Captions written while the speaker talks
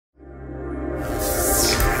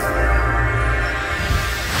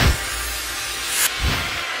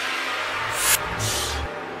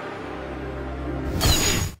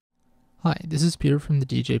this is Peter from the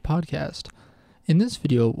DJ Podcast. In this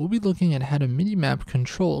video, we'll be looking at how to MIDI map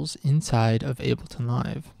controls inside of Ableton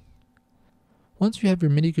Live. Once you have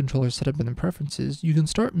your MIDI controller set up in the preferences, you can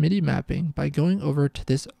start MIDI mapping by going over to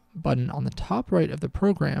this button on the top right of the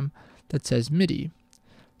program that says MIDI.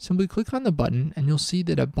 Simply click on the button and you'll see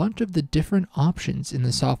that a bunch of the different options in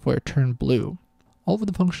the software turn blue. All of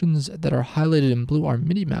the functions that are highlighted in blue are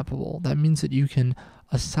MIDI mappable. That means that you can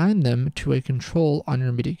assign them to a control on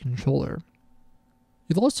your MIDI controller.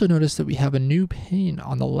 You'll also notice that we have a new pane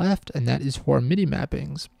on the left, and that is for MIDI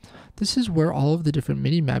mappings. This is where all of the different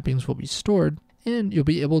MIDI mappings will be stored, and you'll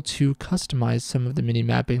be able to customize some of the MIDI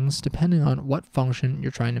mappings depending on what function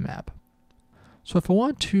you're trying to map. So if I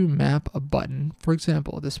want to map a button, for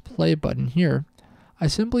example, this play button here, I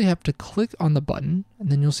simply have to click on the button, and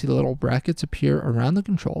then you'll see the little brackets appear around the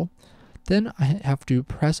control. Then I have to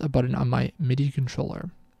press a button on my MIDI controller.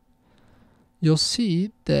 You'll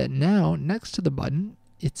see that now next to the button,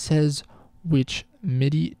 it says which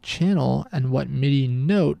MIDI channel and what MIDI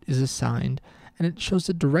note is assigned, and it shows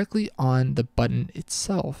it directly on the button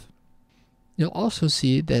itself. You'll also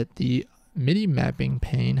see that the MIDI mapping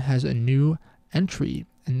pane has a new entry,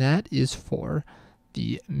 and that is for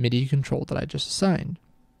the MIDI control that I just assigned.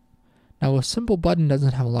 Now, a simple button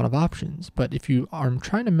doesn't have a lot of options, but if you are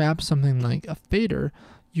trying to map something like a fader,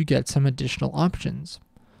 you get some additional options.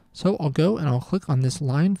 So I'll go and I'll click on this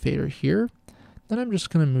line fader here. Then I'm just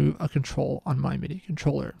going to move a control on my MIDI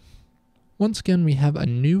controller. Once again, we have a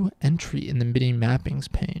new entry in the MIDI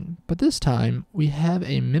mappings pane, but this time we have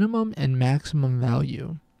a minimum and maximum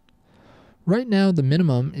value. Right now, the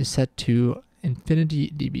minimum is set to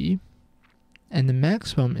infinity dB, and the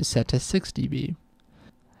maximum is set to 6 dB.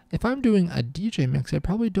 If I'm doing a DJ mix, I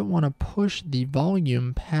probably don't want to push the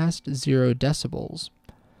volume past 0 decibels.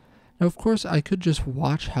 Now, of course, I could just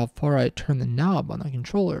watch how far I turn the knob on the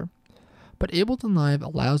controller, but Ableton Live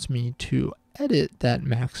allows me to edit that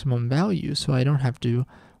maximum value so I don't have to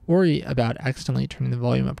worry about accidentally turning the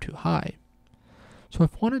volume up too high. So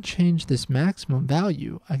if I want to change this maximum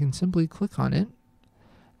value, I can simply click on it,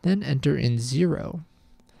 then enter in 0.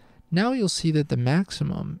 Now you'll see that the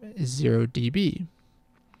maximum is 0 dB.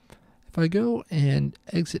 If I go and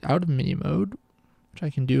exit out of MIDI mode, which I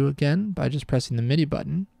can do again by just pressing the MIDI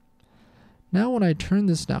button, now when I turn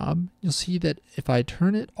this knob, you'll see that if I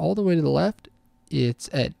turn it all the way to the left, it's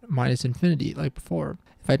at minus infinity like before.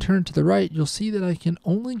 If I turn it to the right, you'll see that I can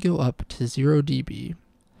only go up to 0 dB.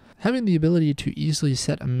 Having the ability to easily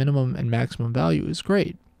set a minimum and maximum value is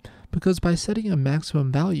great, because by setting a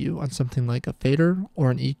maximum value on something like a fader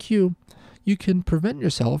or an EQ, you can prevent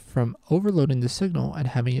yourself from overloading the signal and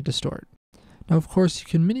having it distort. Now, of course, you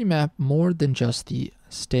can MIDI map more than just the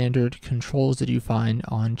standard controls that you find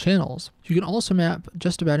on channels. You can also map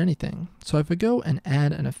just about anything. So if I go and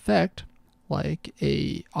add an effect, like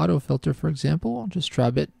a auto filter, for example, I'll just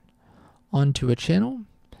drop it onto a channel.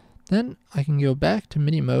 Then I can go back to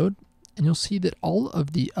MIDI mode, and you'll see that all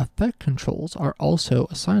of the effect controls are also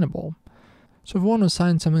assignable. So if I want to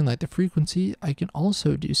assign something like the frequency, I can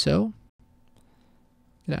also do so.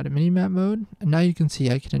 Get out of MIDI map mode, and now you can see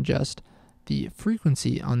I can adjust the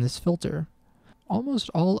frequency on this filter. Almost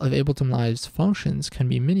all of Ableton Live's functions can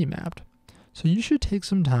be MIDI mapped, so you should take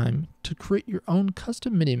some time to create your own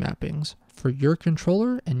custom MIDI mappings for your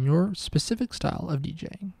controller and your specific style of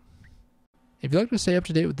DJing. If you'd like to stay up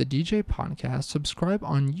to date with the DJ Podcast, subscribe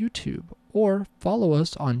on YouTube or follow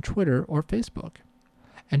us on Twitter or Facebook.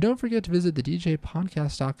 And don't forget to visit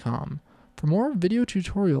thedjpodcast.com for more video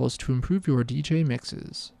tutorials to improve your DJ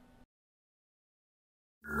mixes.